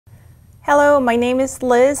Hello, my name is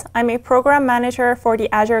Liz. I'm a program manager for the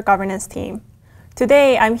Azure governance team.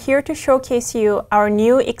 Today, I'm here to showcase you our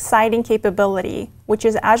new exciting capability, which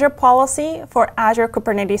is Azure Policy for Azure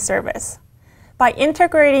Kubernetes Service. By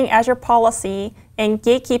integrating Azure Policy and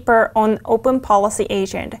Gatekeeper on Open Policy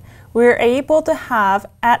Agent, we're able to have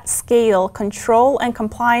at-scale control and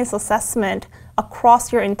compliance assessment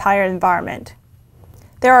across your entire environment.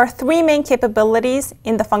 There are three main capabilities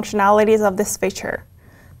in the functionalities of this feature.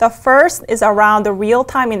 The first is around the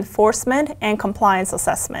real-time enforcement and compliance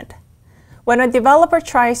assessment. When a developer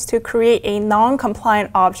tries to create a non-compliant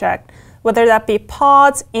object, whether that be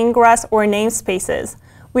pods, ingress, or namespaces,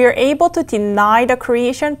 we are able to deny the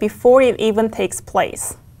creation before it even takes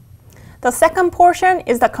place. The second portion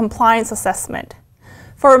is the compliance assessment.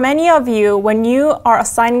 For many of you, when you are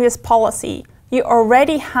assigning this policy, you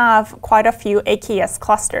already have quite a few AKS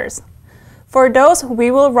clusters. For those,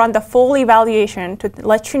 we will run the full evaluation to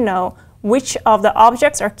let you know which of the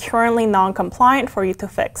objects are currently non-compliant for you to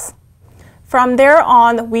fix. From there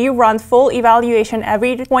on, we run full evaluation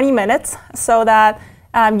every 20 minutes so that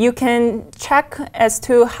you can check as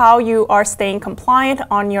to how you are staying compliant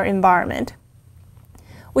on your environment.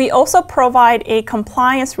 We also provide a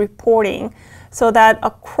compliance reporting so that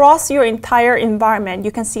across your entire environment,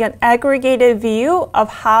 you can see an aggregated view of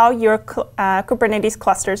how your Kubernetes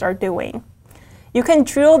clusters are doing. You can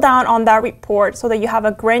drill down on that report so that you have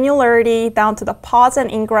a granularity down to the pods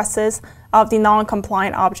and ingresses of the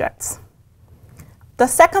non-compliant objects. The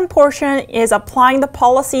second portion is applying the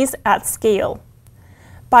policies at scale.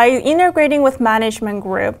 By integrating with management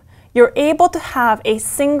group, you're able to have a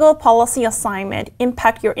single policy assignment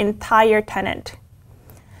impact your entire tenant.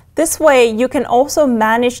 This way, you can also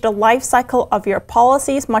manage the lifecycle of your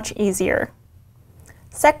policies much easier.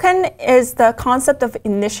 Second is the concept of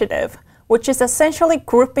initiative, which is essentially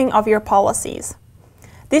grouping of your policies.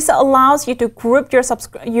 This allows you to group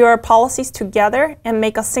your policies together and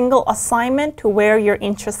make a single assignment to where you're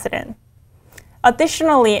interested in.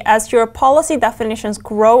 Additionally, as your policy definitions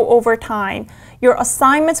grow over time, your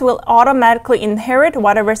assignments will automatically inherit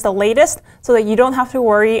whatever is the latest so that you don't have to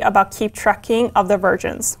worry about keep tracking of the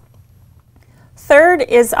versions. Third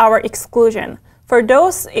is our exclusion. For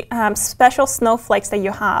those special snowflakes that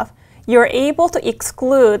you have, you're able to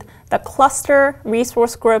exclude the cluster,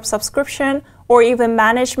 resource group, subscription, or even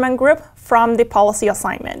management group from the policy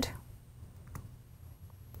assignment.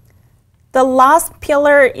 The last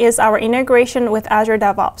pillar is our integration with Azure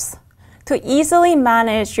Devops. To easily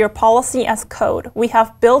manage your policy as code, we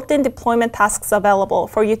have built-in deployment tasks available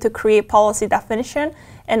for you to create policy definition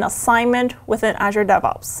and assignment within Azure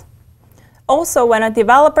Devops. Also, when a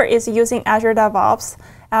developer is using Azure Devops,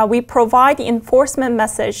 we provide the enforcement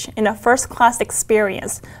message in a first-class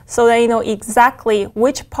experience so they know exactly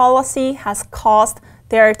which policy has caused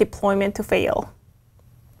their deployment to fail.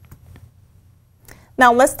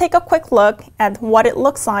 Now let's take a quick look at what it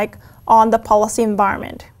looks like on the policy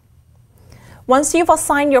environment. Once you've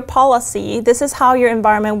assigned your policy, this is how your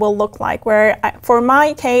environment will look like, where for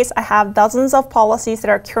my case, I have dozens of policies that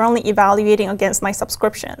are currently evaluating against my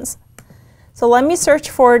subscriptions. So let me search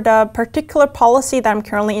for the particular policy that I'm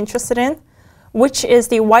currently interested in, which is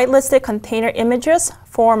the whitelisted container images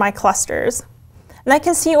for my clusters. And I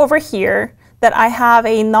can see over here that I have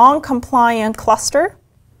a non-compliant cluster.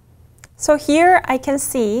 So here I can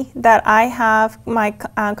see that I have my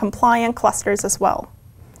compliant clusters as well.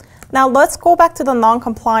 Now let's go back to the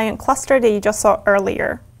non-compliant cluster that you just saw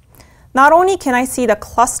earlier. Not only can I see the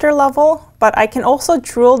cluster level, but I can also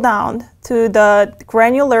drill down to the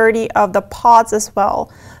granularity of the pods as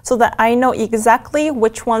well, so that I know exactly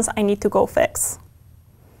which ones I need to go fix.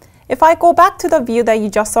 If I go back to the view that you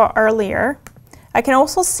just saw earlier, I can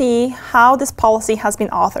also see how this policy has been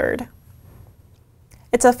authored.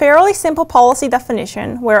 It's a fairly simple policy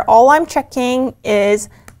definition where all I'm checking is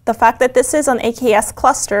the fact that this is an AKS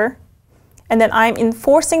cluster, and then I'm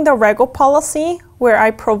enforcing the Rego policy where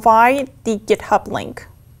I provide the GitHub link.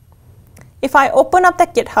 If I open up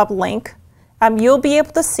that GitHub link, you'll be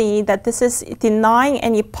able to see that this is denying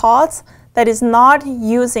any pods that is not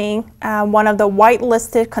using one of the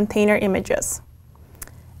whitelisted container images.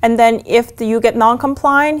 And then if you get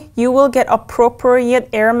non-compliant, you will get appropriate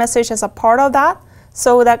error message as a part of that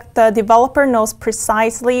so that the developer knows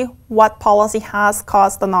precisely what policy has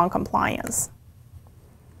caused the non-compliance.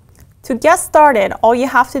 To get started, all you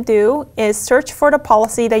have to do is search for the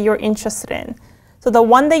policy that you're interested in. So the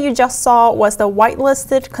one that you just saw was the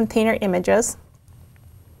whitelisted container images.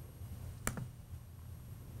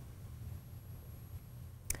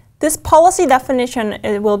 This policy definition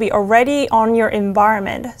will be already on your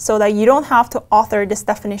environment so that you don't have to author this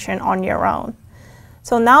definition on your own.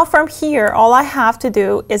 So now from here, all I have to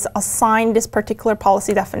do is assign this particular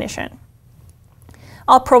policy definition.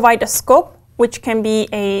 I'll provide a scope, which can be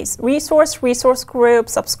a resource group,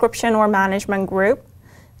 subscription, or management group.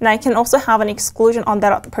 And I can also have an exclusion on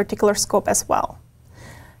that particular scope as well.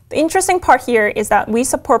 The interesting part here is that we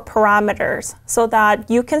support parameters so that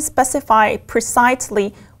you can specify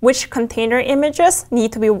precisely which container images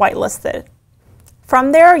need to be whitelisted.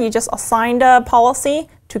 From there, you just assign the policy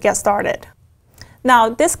to get started. Now,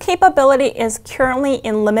 this capability is currently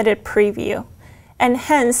in limited preview, and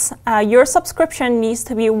hence, your subscription needs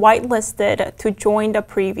to be whitelisted to join the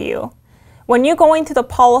preview. When you go into the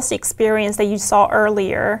policy experience that you saw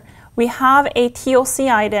earlier, we have a TOC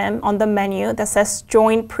item on the menu that says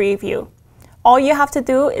Join Preview. All you have to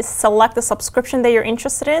do is select the subscription that you're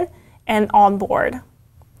interested in and onboard.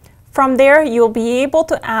 From there, you'll be able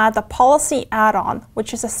to add the policy add-on,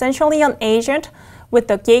 which is essentially an agent with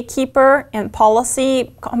the gatekeeper and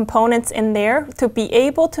policy components in there to be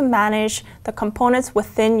able to manage the components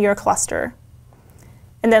within your cluster.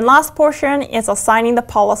 And then last portion is assigning the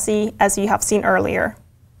policy as you have seen earlier.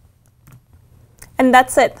 And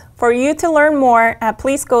that's it. For you to learn more,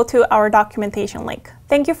 please go to our documentation link.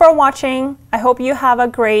 Thank you for watching. I hope you have a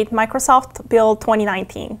great Microsoft Build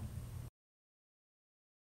 2019.